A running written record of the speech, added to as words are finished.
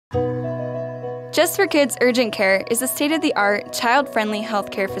Just for Kids Urgent Care is a state-of-the-art, child-friendly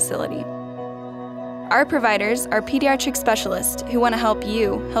healthcare facility. Our providers are pediatric specialists who want to help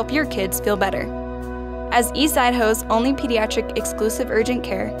you help your kids feel better. As East Idaho's only pediatric exclusive urgent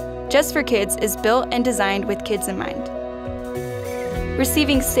care, Just for Kids is built and designed with kids in mind.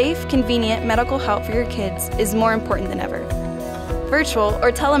 Receiving safe, convenient medical help for your kids is more important than ever. Virtual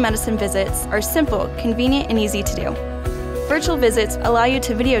or telemedicine visits are simple, convenient, and easy to do. Virtual visits allow you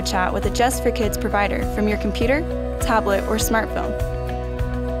to video chat with a Just for Kids provider from your computer, tablet, or smartphone.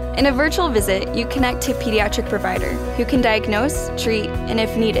 In a virtual visit, you connect to a pediatric provider who can diagnose, treat, and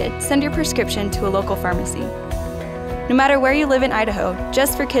if needed, send your prescription to a local pharmacy. No matter where you live in Idaho,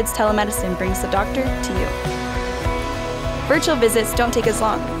 Just for Kids Telemedicine brings the doctor to you. Virtual visits don't take as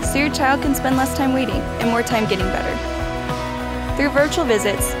long, so your child can spend less time waiting and more time getting better. Through virtual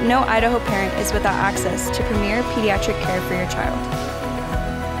visits, no Idaho parent is without access to premier pediatric care for your child.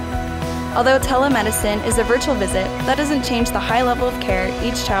 Although telemedicine is a virtual visit, that doesn't change the high level of care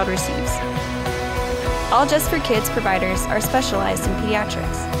each child receives. All Just for Kids providers are specialized in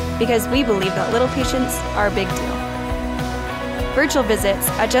pediatrics because we believe that little patients are a big deal. Virtual visits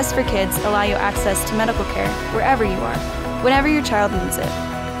at Just for Kids allow you access to medical care wherever you are, whenever your child needs it.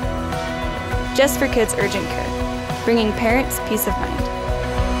 Just for Kids Urgent Care, bringing parents peace of mind.